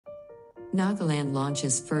Nagaland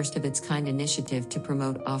launches first-of-its-kind initiative to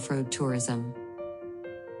promote off-road tourism.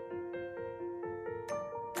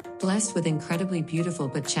 Blessed with incredibly beautiful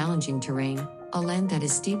but challenging terrain, a land that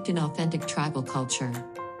is steeped in authentic tribal culture.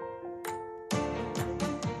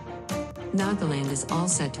 Nagaland is all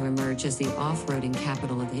set to emerge as the off-roading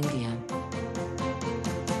capital of India.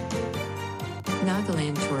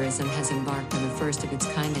 Nagaland Tourism has embarked on a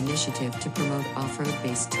first-of-its-kind initiative to promote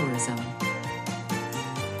off-road-based tourism,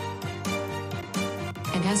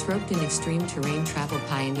 and has roped in extreme terrain travel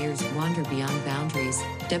pioneers Wander Beyond Boundaries,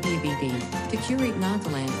 WBB, to curate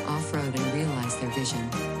Nagaland off-road and realize their vision.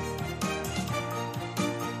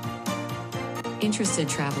 Interested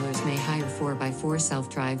travelers may hire 4x4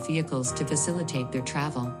 self-drive vehicles to facilitate their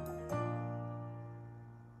travel.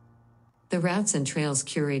 The routes and trails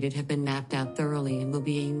curated have been mapped out thoroughly and will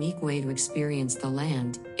be a unique way to experience the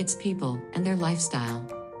land, its people, and their lifestyle.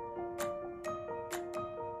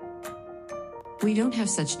 We don't have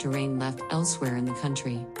such terrain left elsewhere in the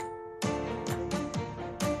country.